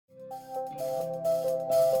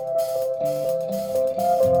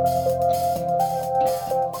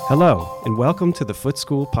Hello, and welcome to the Foot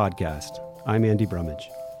School Podcast. I'm Andy Brummage.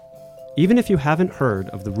 Even if you haven't heard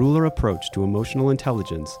of the ruler approach to emotional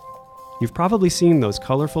intelligence, you've probably seen those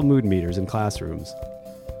colorful mood meters in classrooms.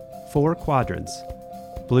 4 quadrants,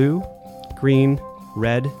 blue, green,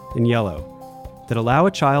 red, and yellow, that allow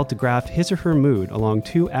a child to graph his or her mood along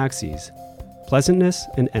 2 axes, pleasantness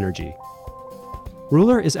and energy.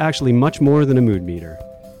 Ruler is actually much more than a mood meter.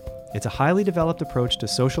 It's a highly developed approach to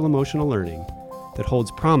social emotional learning that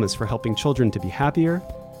holds promise for helping children to be happier,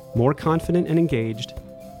 more confident and engaged,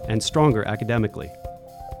 and stronger academically.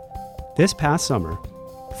 This past summer,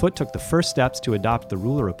 Foot took the first steps to adopt the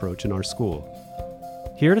ruler approach in our school.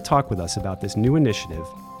 Here to talk with us about this new initiative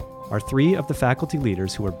are 3 of the faculty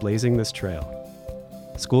leaders who are blazing this trail: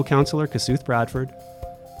 school counselor Kasuth Bradford,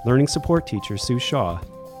 learning support teacher Sue Shaw,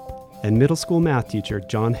 and middle school math teacher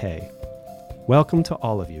John Hay. Welcome to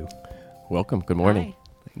all of you. Welcome. Good morning.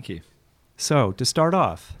 Hi. Thank you. So, to start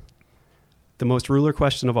off, the most ruler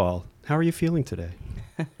question of all, how are you feeling today?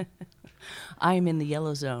 I'm in the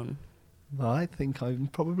yellow zone. I think I'm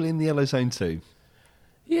probably in the yellow zone too.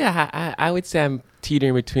 Yeah, I would say I'm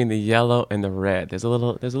teetering between the yellow and the red. There's a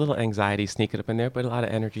little anxiety sneaking up in there, but a lot of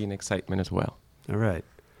energy and excitement as well. All right.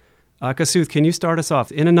 Kasuth, can you start us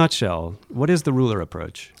off? In a nutshell, what is the ruler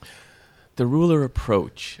approach? The ruler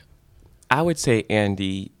approach, I would say,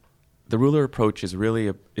 Andy, the ruler approach is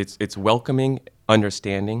really it's welcoming,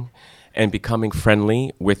 understanding, and becoming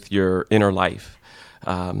friendly with your inner life.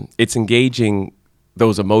 It's engaging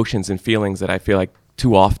those emotions and feelings that I feel like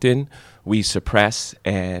too often we suppress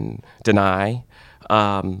and deny.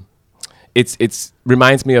 It's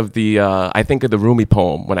reminds me of I think of the Rumi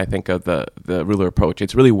poem when I think of the ruler approach.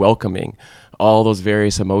 It's really welcoming all those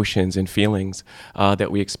various emotions and feelings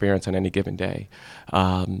that we experience on any given day.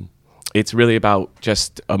 It's really about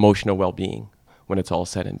just emotional well-being when it's all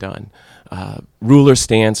said and done. Ruler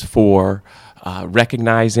stands for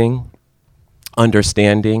recognizing,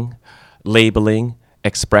 understanding, labeling,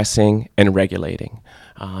 expressing, and regulating.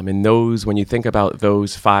 And those, when you think about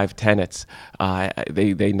those 5 tenets,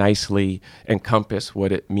 they nicely encompass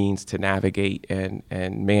what it means to navigate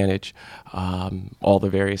and manage all the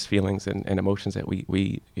various feelings and emotions that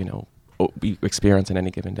we experience in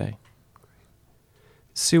any given day.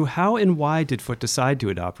 Sue, how and why did Foot decide to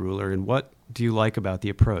adopt ruler, and what do you like about the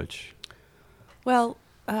approach? Well,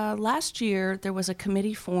 last year there was a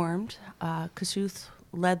committee formed. Kasuth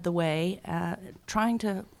led the way, trying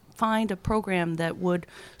to find a program that would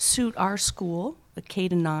suit our school, the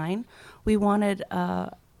K-9. We wanted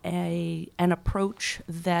an approach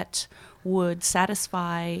that would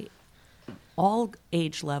satisfy all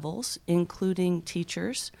age levels, including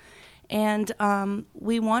teachers, and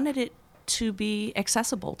we wanted it to be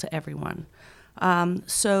accessible to everyone.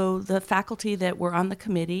 So the faculty that were on the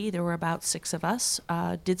committee, there were about 6 of us,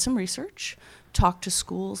 did some research, talked to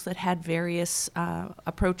schools that had various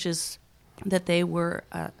approaches that they were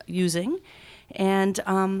using, and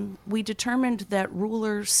we determined that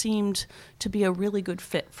ruler seemed to be a really good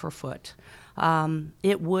fit for Foot.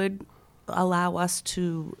 It would allow us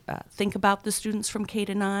to think about the students from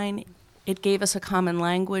K-9. It gave us a common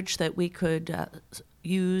language that we could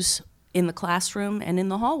use in the classroom and in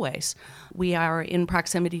the hallways. We are in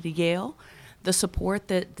proximity to Yale. The support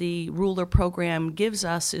that the ruler program gives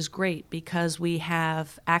us is great because we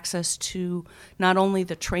have access to not only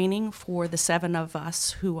the training for the 7 of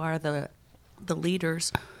us who are the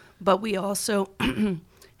leaders, but we also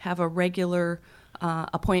have a regular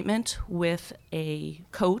appointment with a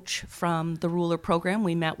coach from the ruler program.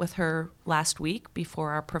 We met with her last week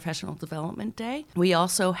before our professional development day. We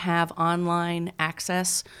also have online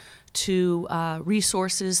access to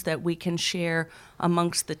resources that we can share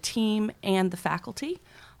amongst the team and the faculty,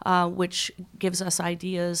 which gives us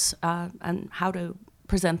ideas on how to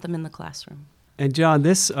present them in the classroom. And John,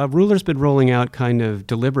 this ruler's been rolling out kind of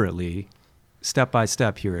deliberately, step by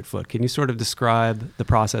step here at Foot. Can you sort of describe the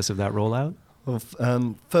process of that rollout? Well,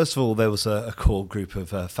 first of all, there was a core group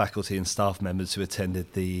of faculty and staff members who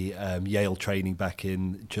attended the Yale training back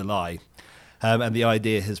in July. And the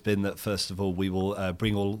idea has been that, first of all, we will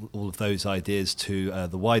bring all of those ideas to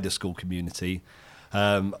the wider school community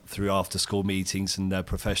through after-school meetings and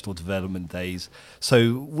professional development days.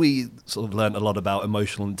 So we sort of learned a lot about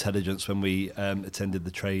emotional intelligence when we attended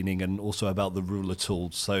the training, and also about the ruler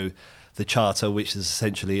tools. So the charter, which is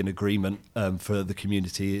essentially an agreement for the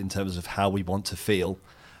community in terms of how we want to feel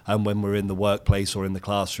when we're in the workplace or in the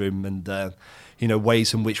classroom, and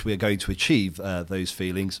ways in which we're going to achieve those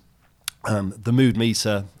feelings. The mood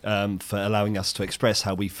meter for allowing us to express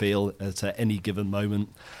how we feel at any given moment.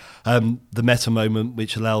 The meta moment,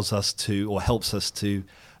 which allows us to, or helps us to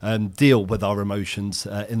deal with our emotions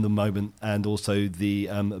in the moment, and also the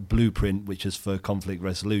blueprint, which is for conflict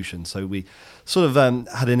resolution. So we sort of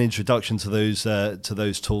had an introduction to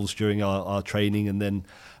those tools during our training, and then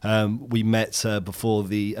we met before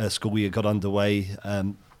the school year got underway.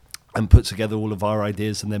 And put together all of our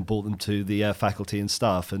ideas and then brought them to the faculty and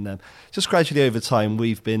staff. And just gradually over time,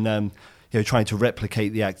 we've been trying to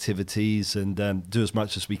replicate the activities and do as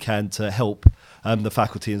much as we can to help the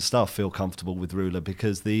faculty and staff feel comfortable with Ruler,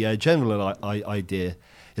 because the general idea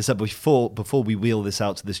is that before we wheel this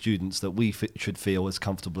out to the students, that we should feel as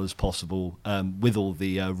comfortable as possible with all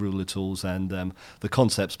the Ruler tools and the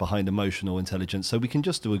concepts behind emotional intelligence, so we can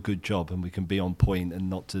just do a good job and we can be on point and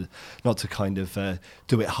not to kind of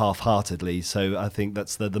do it half-heartedly. So I think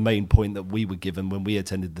that's the main point that we were given when we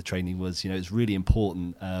attended the training was, it's really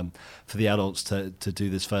important for the adults to do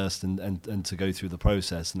this first and to go through the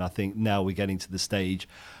process. And I think now we're getting to the stage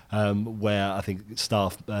where I think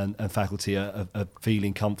staff and faculty are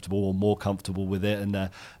feeling comfortable or more comfortable with it, and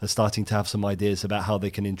are starting to have some ideas about how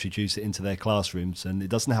they can introduce it into their classrooms. And it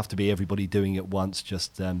doesn't have to be everybody doing it once,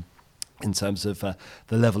 just in terms of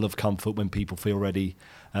the level of comfort. When people feel ready,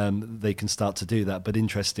 they can start to do that. But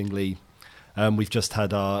interestingly, we've just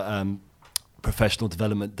had our professional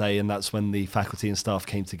development day, and that's when the faculty and staff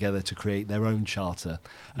came together to create their own charter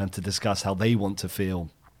and to discuss how they want to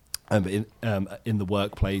feel in the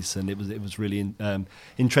workplace. And it was really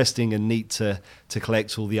interesting and neat to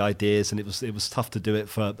collect all the ideas, and it was tough to do it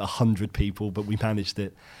for 100 people, but we managed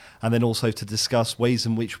it. And then also to discuss ways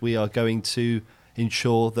in which we are going to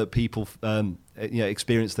ensure that people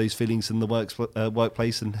experience those feelings in the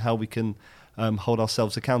workplace, and how we can hold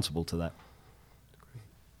ourselves accountable to that.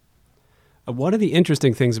 One of the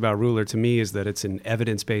interesting things about Ruler to me is that it's an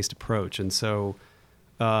evidence-based approach. And so,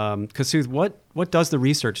 Kasuth, what does the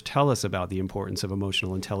research tell us about the importance of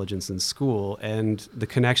emotional intelligence in school and the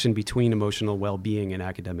connection between emotional well-being and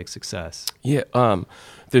academic success? Yeah,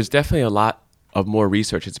 there's definitely a lot of more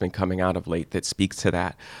research that's been coming out of late that speaks to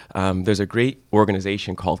that. There's a great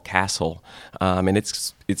organization called CASEL, and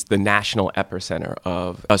it's the national epicenter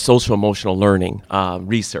of social emotional learning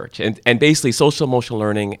research. And basically, social emotional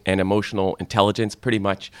learning and emotional intelligence pretty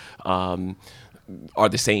much are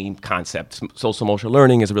the same concept. Social emotional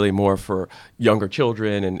learning is really more for younger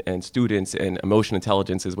children and students, and emotional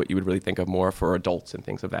intelligence is what you would really think of more for adults and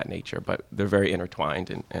things of that nature. But they're very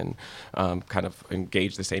intertwined and kind of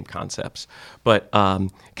engage the same concepts. But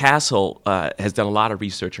CASEL has done a lot of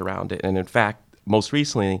research around it, and in fact, most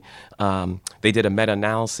recently, they did a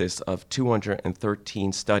meta-analysis of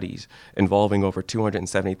 213 studies involving over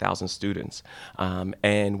 270,000 students.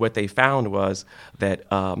 And what they found was that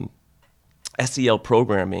SEL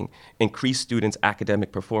programming increased students'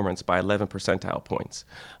 academic performance by 11 percentile points.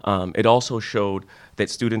 It also showed that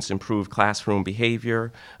students improved classroom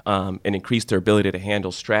behavior and increased their ability to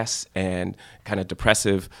handle stress and kind of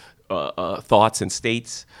depressive thoughts and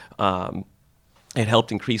states. It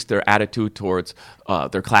helped increase their attitude towards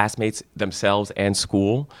their classmates, themselves, and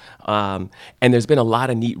school. And there's been a lot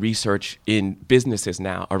of neat research in businesses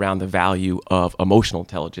now around the value of emotional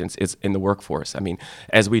intelligence in the workforce. I mean,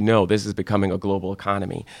 as we know, this is becoming a global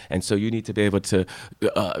economy. And so you need to be able to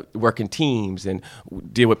work in teams and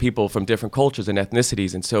deal with people from different cultures and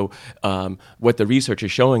ethnicities. And so what the research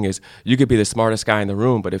is showing is you could be the smartest guy in the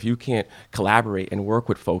room, but if you can't collaborate and work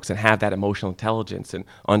with folks and have that emotional intelligence and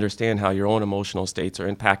understand how your own emotional states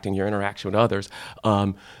are impacting your interaction with others,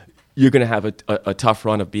 you're going to have a tough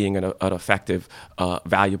run of being an effective,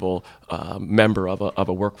 valuable member of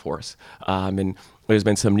a workforce. And there's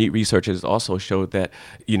been some neat research that has also showed that,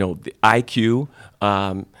 the IQ,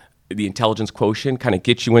 the intelligence quotient kind of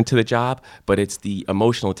gets you into the job, but it's the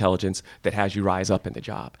emotional intelligence that has you rise up in the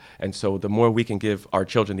job. And so the more we can give our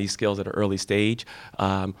children these skills at an early stage,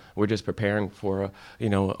 we're just preparing for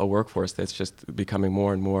a workforce that's just becoming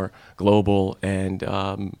more and more global and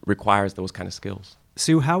requires those kind of skills.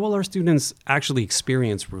 Sue, how will our students actually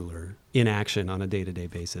experience Ruler in action on a day-to-day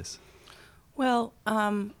basis? Well,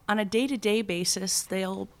 on a day-to-day basis,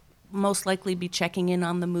 they'll most likely be checking in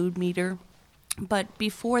on the mood meter. But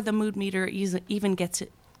before the mood meter even gets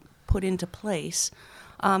it put into place,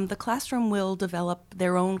 the classroom will develop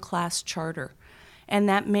their own class charter. And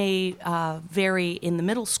that may vary in the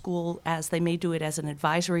middle school, as they may do it as an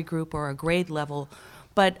advisory group or a grade level.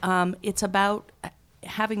 But it's about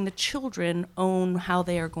having the children own how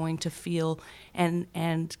they are going to feel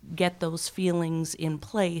and get those feelings in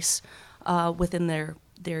place within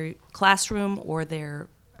their classroom or their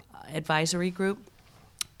advisory group.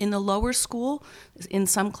 In the lower school, in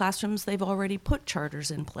some classrooms, they've already put charters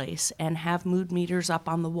in place and have mood meters up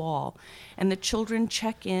on the wall. And the children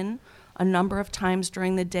check in a number of times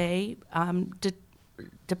during the day,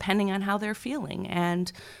 depending on how they're feeling.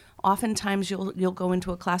 And oftentimes you'll go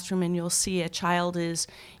into a classroom and you'll see a child is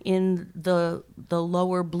in the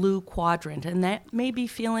lower blue quadrant, and that may be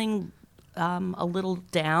feeling a little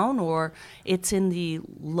down, or it's in the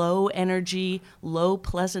low energy, low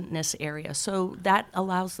pleasantness area. So that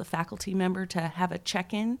allows the faculty member to have a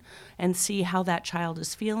check-in and see how that child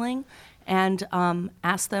is feeling, and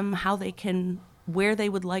ask them where they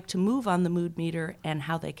would like to move on the mood meter and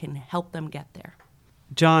how they can help them get there.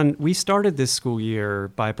 John, we started this school year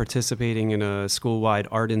by participating in a school-wide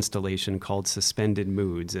art installation called Suspended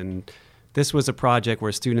Moods, and this was a project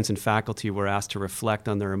where students and faculty were asked to reflect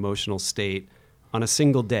on their emotional state on a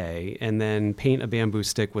single day and then paint a bamboo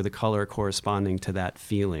stick with a color corresponding to that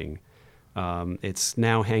feeling. It's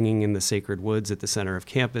now hanging in the Sacred Woods at the center of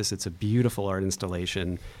campus. It's a beautiful art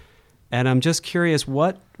installation. And I'm just curious,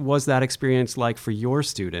 what was that experience like for your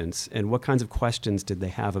students, and what kinds of questions did they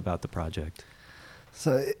have about the project?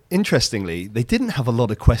 So interestingly, they didn't have a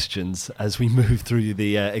lot of questions as we moved through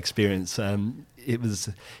the experience. It was,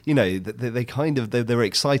 they were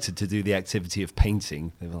excited to do the activity of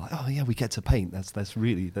painting. They were like, "Oh yeah, we get to paint. That's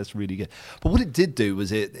really good." But what it did do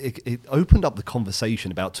was it opened up the conversation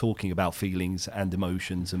about talking about feelings and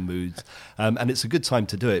emotions and moods, and it's a good time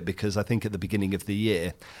to do it because I think at the beginning of the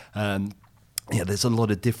year. There's a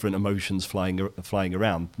lot of different emotions flying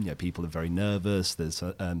around. People are very nervous. There's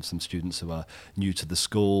some students who are new to the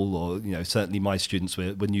school, or certainly my students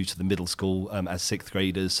were new to the middle school as sixth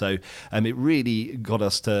graders. So it really got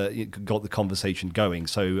the conversation going.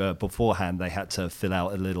 So beforehand, they had to fill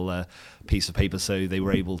out a little piece of paper so they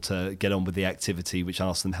were able to get on with the activity, which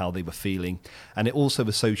asked them how they were feeling. And it also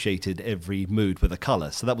associated every mood with a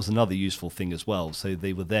colour. So that was another useful thing as well. So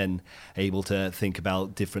they were then able to think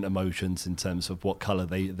about different emotions in terms of what colour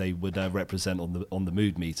they would represent on the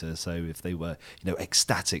mood meter. So if they were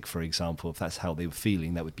ecstatic, for example, if that's how they were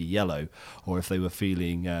feeling, that would be yellow. Or if they were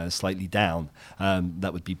feeling slightly down,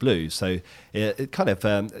 that would be blue. So it kind of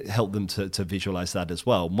helped them to visualise that as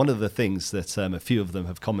well. One of the things that a few of them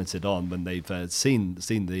have commented on when they've seen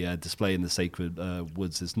the display in the Sacred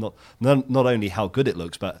Woods is not only how good it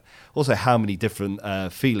looks, but also how many different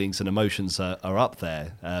feelings and emotions are up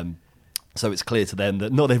there. So it's clear to them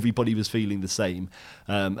that not everybody was feeling the same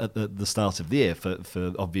at the start of the year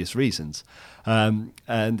for obvious reasons.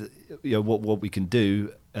 And what we can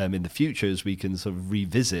do in the future is we can sort of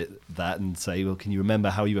revisit that and say, well, can you remember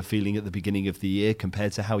how you were feeling at the beginning of the year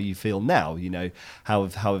compared to how you feel now? How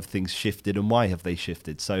have things shifted and why have they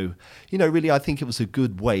shifted? So, really, I think it was a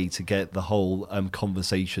good way to get the whole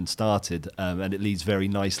conversation started, and it leads very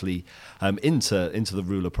nicely into the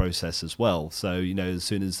ruler process as well. So, as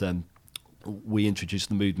soon as we introduced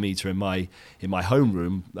the mood meter in my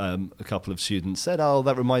homeroom, a couple of students said, "Oh,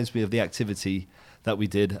 that reminds me of the activity that we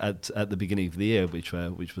did at the beginning of the year," which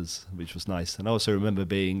was nice. And I also remember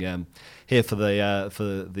being here for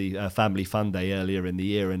the family fun day earlier in the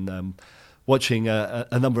year and watching a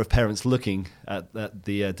number of parents looking at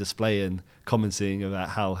the display and commenting about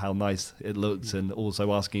how nice it looked, and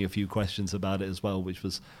also asking a few questions about it as well, which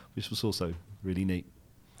was also really neat.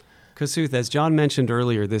 Kasuth, as John mentioned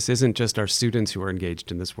earlier, this isn't just our students who are engaged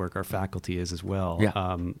in this work, our faculty is as well.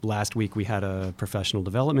 Yeah. Last week we had a professional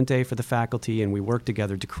development day for the faculty, and we worked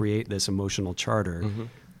together to create this emotional charter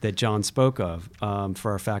that John spoke of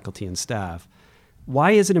for our faculty and staff.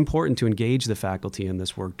 Why is it important to engage the faculty in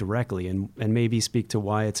this work directly, and maybe speak to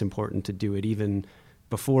why it's important to do it even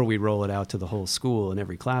before we roll it out to the whole school in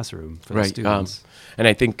every classroom for the students? And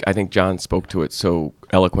I think John spoke to it so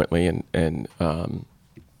eloquently and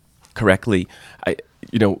correctly.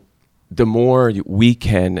 The more we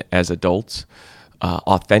can, as adults,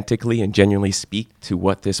 authentically and genuinely speak to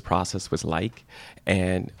what this process was like,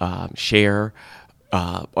 and share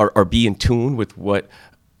or be in tune with what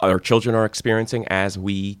our children are experiencing as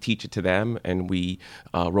we teach it to them and we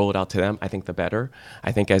roll it out to them, I think the better.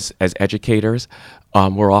 I think as educators,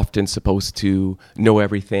 we're often supposed to know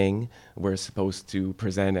everything. We're supposed to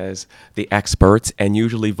present as the experts, and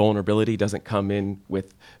usually vulnerability doesn't come in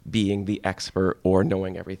with being the expert or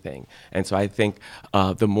knowing everything. And so I think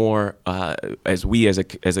the more as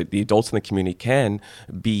the adults in the community can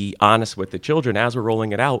be honest with the children as we're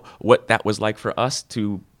rolling it out, what that was like for us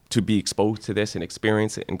to be exposed to this and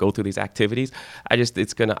experience it and go through these activities,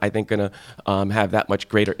 it's gonna have that much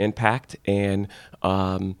greater impact, and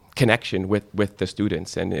connection with the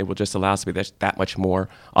students, and it will just allow us to be that much more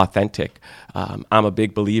authentic. I'm a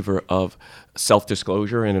big believer of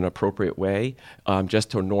self-disclosure in an appropriate way,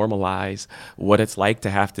 just to normalize what it's like to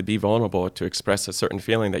have to be vulnerable, to express a certain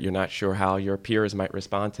feeling that you're not sure how your peers might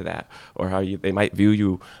respond to that, or how they might view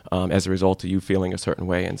you as a result of you feeling a certain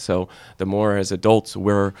way. And so the more as adults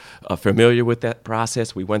we're familiar with that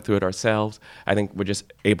process, we went through it ourselves, I think we're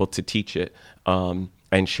just able to teach it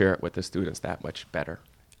and share it with the students that much better.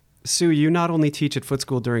 Sue, you not only teach at Foot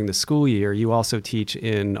School during the school year, you also teach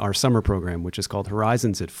in our summer program, which is called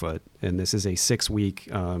Horizons at Foot. And this is a 6-week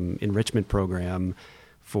enrichment program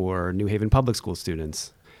for New Haven Public School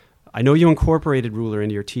students. I know you incorporated Ruler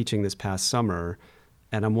into your teaching this past summer,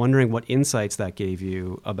 and I'm wondering what insights that gave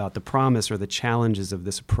you about the promise or the challenges of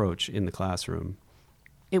this approach in the classroom.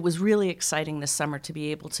 It was really exciting this summer to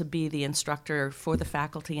be able to be the instructor for the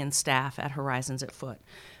faculty and staff at Horizons at Foot,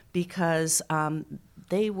 because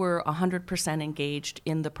they were 100% engaged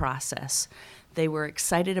in the process. They were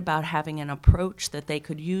excited about having an approach that they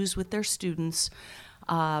could use with their students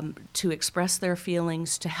to express their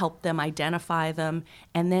feelings, to help them identify them,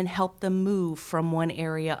 and then help them move from one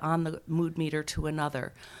area on the mood meter to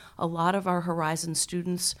another. A lot of our Horizon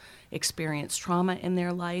students experience trauma in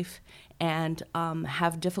their life and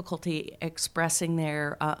have difficulty expressing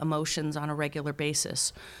their emotions on a regular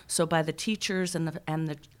basis. So by the teachers and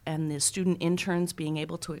the student interns being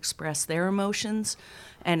able to express their emotions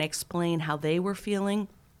and explain how they were feeling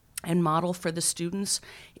and model for the students,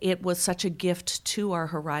 it was such a gift to our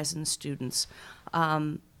Horizon students.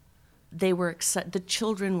 The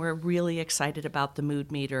children were really excited about the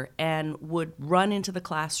mood meter and would run into the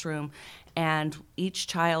classroom, and each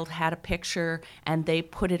child had a picture and they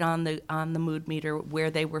put it on the mood meter where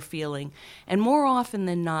they were feeling. And more often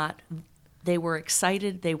than not, they were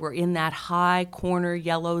excited. They were in that high corner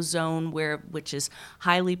yellow zone which is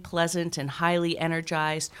highly pleasant and highly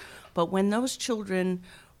energized. But when those children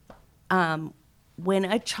when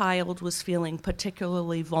a child was feeling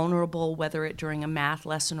particularly vulnerable, whether it during a math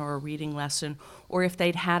lesson or a reading lesson, or if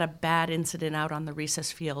they'd had a bad incident out on the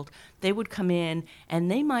recess field, they would come in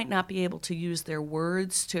and they might not be able to use their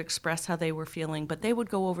words to express how they were feeling, but they would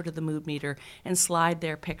go over to the mood meter and slide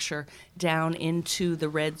their picture down into the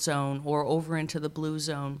red zone or over into the blue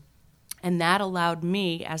zone. And that allowed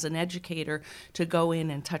me, as an educator, to go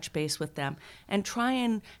in and touch base with them and try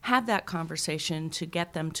and have that conversation to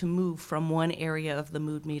get them to move from one area of the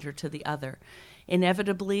mood meter to the other.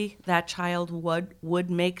 Inevitably, that child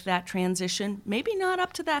would make that transition, maybe not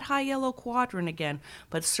up to that high yellow quadrant again,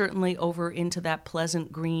 but certainly over into that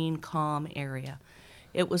pleasant green, calm area.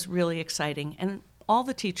 It was really exciting, and all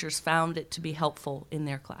the teachers found it to be helpful in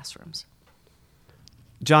their classrooms.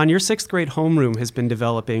 John, your 6th grade homeroom has been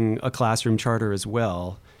developing a classroom charter as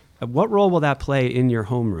well. What role will that play in your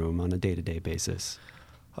homeroom on a day-to-day basis?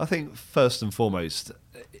 I think first and foremost,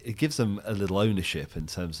 it gives them a little ownership in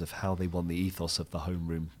terms of how they want the ethos of the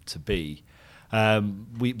homeroom to be.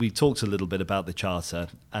 We talked a little bit about the charter,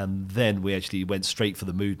 and then we actually went straight for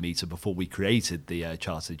the mood meter before we created the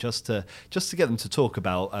charter, just to get them to talk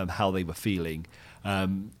about how they were feeling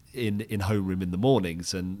in homeroom in the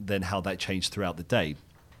mornings, and then how that changed throughout the day.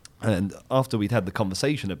 And after we'd had the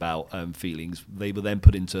conversation about feelings, they were then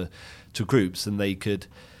put into groups, and they could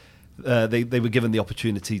they were given the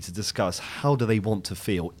opportunity to discuss how do they want to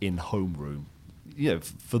feel in homeroom. You know,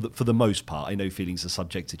 for the most part, I know feelings are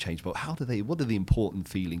subject to change, but what are the important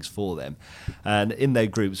feelings for them? And in their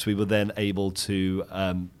groups, we were then able to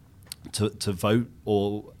vote,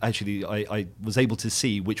 or actually I was able to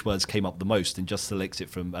see which words came up the most and just select it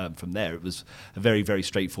from there. It was a very, very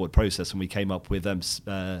straightforward process, and we came up with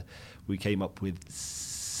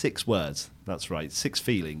 6 words. That's right, 6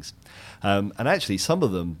 feelings, and actually some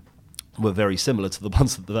of them were very similar to the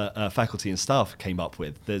ones that the faculty and staff came up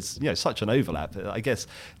with. There's such an overlap. I guess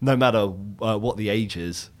no matter what the age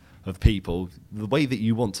is of people, the way that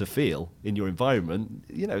you want to feel in your environment,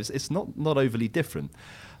 it's not overly different.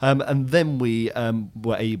 And then we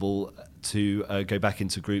were able to go back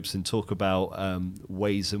into groups and talk about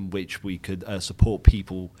ways in which we could support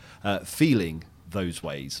people feeling those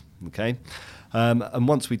ways. Okay, and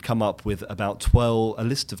once we'd come up with about a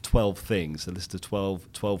list of 12 things, a list of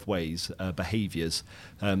 12 ways, behaviours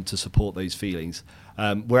to support those feelings.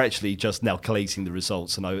 We're actually just now collating the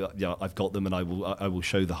results, and I've got them, and I will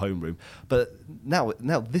show the homeroom. But now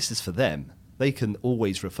this is for them. They can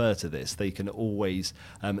always refer to this. They can always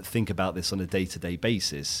think about this on a day-to-day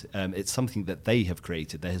basis. It's something that they have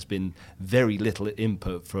created. There has been very little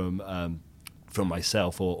input from from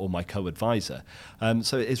myself or my co-advisor.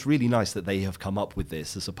 So it's really nice that they have come up with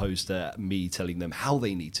this as opposed to me telling them how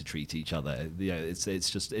they need to treat each other. You know,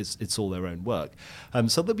 it's all their own work.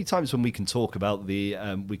 So there'll be times when we can talk about the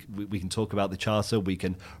we can talk about the charter. We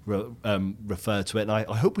can refer to it, and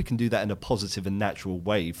I hope we can do that in a positive and natural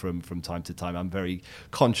way from time to time. I'm very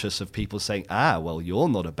conscious of people saying, well, you're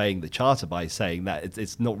not obeying the charter by saying that.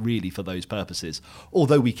 It's not really for those purposes,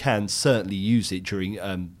 although we can certainly use it during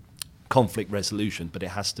conflict resolution, but it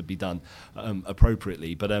has to be done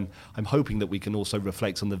appropriately. But I'm hoping that we can also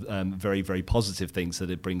reflect on the very, very positive things that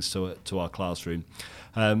it brings to our classroom.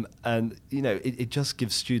 And, you know, it just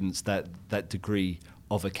gives students that degree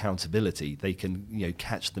of accountability. They can, you know,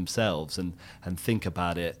 catch themselves and think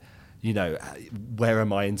about it. You know, where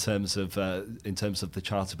am I in terms of the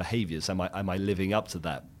charter behaviours? Am I living up to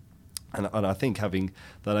that? And I think having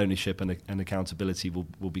that ownership and accountability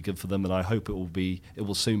will be good for them, and I hope it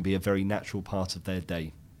will soon be a very natural part of their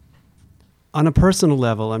day. On a personal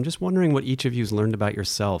level, I'm just wondering what each of you's learned about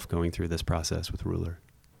yourself going through this process with Ruler.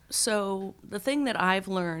 So the thing that I've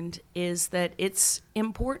learned is that it's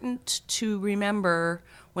important to remember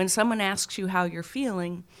when someone asks you how you're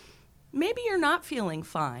feeling, maybe you're not feeling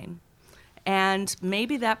fine, and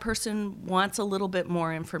maybe that person wants a little bit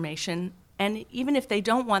more information. And even if they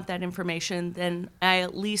don't want that information, then I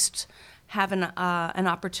at least have an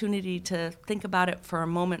opportunity to think about it for a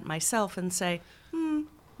moment myself and say,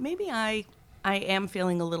 maybe I am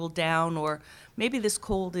feeling a little down, or maybe this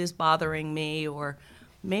cold is bothering me, or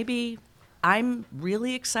maybe I'm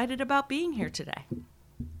really excited about being here today.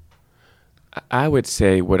 I would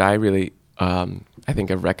say what I really, I think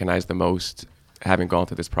I've recognized the most, having gone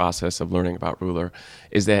through this process of learning about Ruler,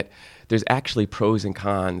 is that there's actually pros and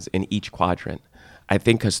cons in each quadrant. I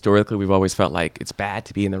think historically we've always felt like it's bad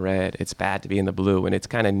to be in the red, it's bad to be in the blue, and it's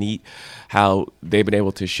kind of neat how they've been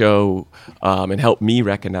able to show and help me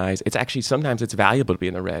recognize it's actually sometimes it's valuable to be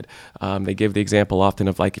in the red. They give the example often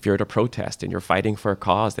of like if you're at a protest and you're fighting for a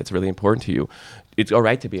cause that's really important to you, it's all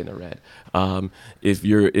right to be in the red.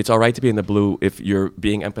 It's all right to be in the blue if you're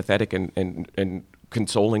being empathetic and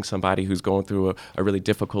consoling somebody who's going through a really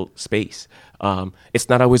difficult space. It's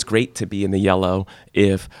not always great to be in the yellow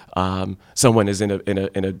if someone is in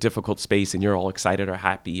a difficult space and you're all excited or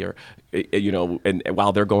happy, or and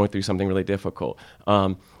while they're going through something really difficult.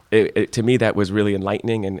 To me, that was really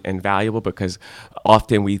enlightening and valuable, because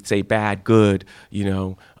often we say bad, good,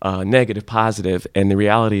 negative, positive, and the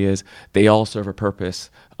reality is they all serve a purpose.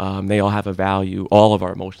 They all have a value, all of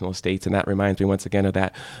our emotional states, and that reminds me once again of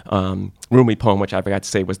that Rumi poem, which I forgot to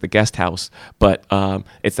say was The Guest House, but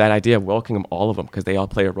it's that idea of welcoming all of them because they all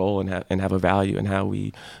play a role and have a value in how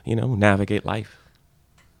we, navigate life.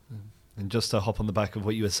 And just to hop on the back of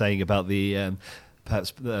what you were saying about the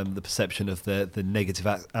perhaps the perception of the negative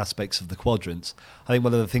aspects of the quadrants. I think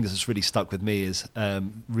one of the things that's really stuck with me is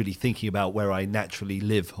really thinking about where I naturally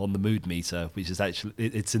live on the mood meter, which is actually,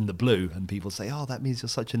 it's in the blue, and people say, oh, that means you're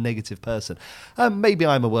such a negative person. Maybe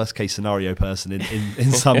I'm a worst case scenario person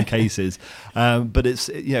in some cases, but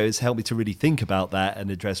it's helped me to really think about that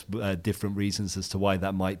and address different reasons as to why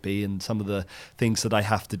that might be, and some of the things that I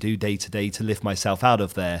have to do day to day to lift myself out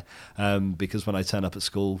of there, because when I turn up at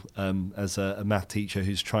school as a math teacher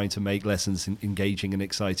who's trying to make lessons engaging and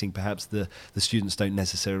exciting, perhaps the students don't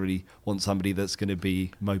necessarily want somebody that's going to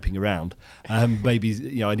be moping around.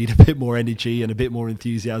 Maybe I need a bit more energy and a bit more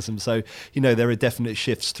enthusiasm. So there are definite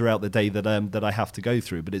shifts throughout the day that I have to go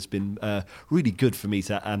through. But it's been really good for me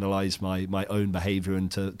to analyse my own behaviour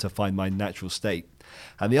and to find my natural state.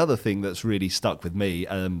 And the other thing that's really stuck with me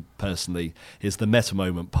personally is the meta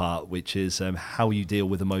moment part, which is how you deal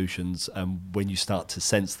with emotions when you start to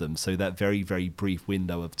sense them. So that very, very brief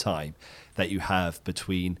window of time that you have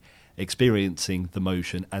between experiencing the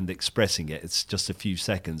motion and expressing it. It's just a few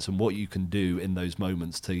seconds, and what you can do in those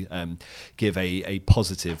moments to give a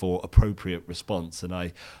positive or appropriate response. And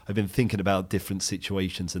I've been thinking about different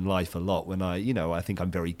situations in life a lot when I think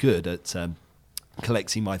I'm very good at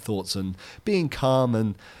collecting my thoughts and being calm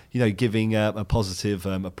and giving a positive,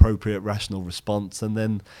 appropriate, rational response. And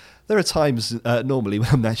then there are times normally when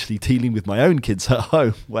I'm actually dealing with my own kids at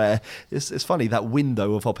home where it's funny, that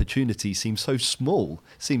window of opportunity seems so small,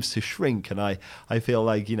 seems to shrink, and I feel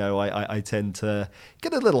like I tend to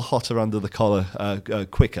get a little hotter under the collar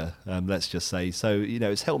quicker, let's just say. So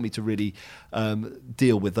it's helped me to really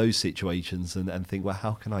deal with those situations and think, well,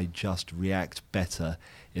 how can I just react better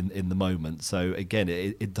in the moment? So again,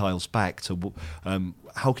 it dials back to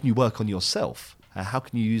how can you work on yourself? How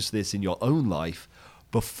can you use this in your own life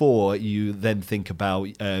before you then think about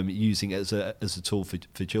using it as a tool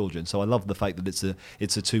for children. So I love the fact that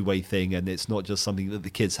it's a two-way thing, and it's not just something that the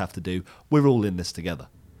kids have to do. We're all in this together.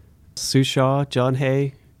 Sue Shaw, John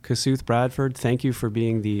Hay, Kasuth Bradford, thank you for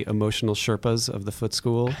being the emotional Sherpas of the Foot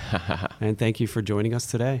School, and thank you for joining us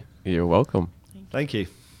today. You're welcome. Thank you.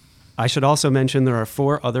 I should also mention there are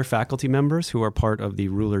 4 other faculty members who are part of the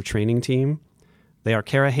ruler training team. They are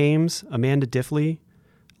Kara Hames, Amanda Diffley,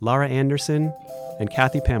 Lara Anderson, and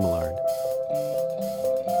Kathy Pamellard.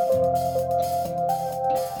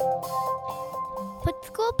 Foot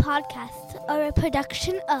School podcasts are a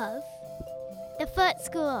production of The Foot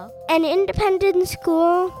School, an independent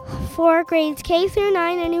school for grades K through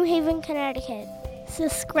 9 in New Haven, Connecticut.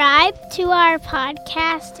 Subscribe to our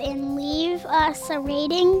podcast and leave us a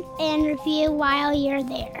rating and review while you're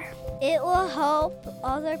there. It will help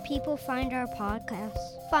other people find our podcast.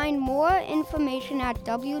 Find more information at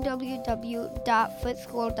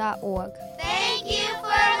www.footschool.org. Thank you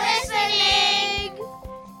for listening!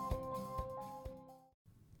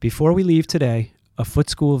 Before we leave today, a Foot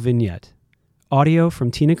School vignette. Audio from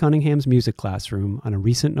Tina Cunningham's music classroom on a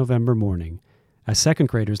recent November morning as second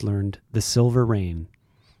graders learned The Silver Rain,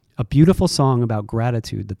 a beautiful song about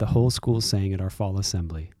gratitude that the whole school sang at our fall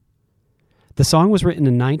assembly. The song was written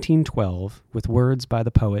in 1912 with words by the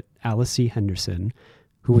poet Alice C. Henderson,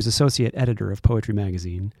 who was associate editor of Poetry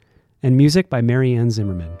Magazine, and music by Mary Ann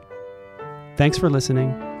Zimmerman. Thanks for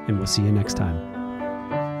listening, and we'll see you next time.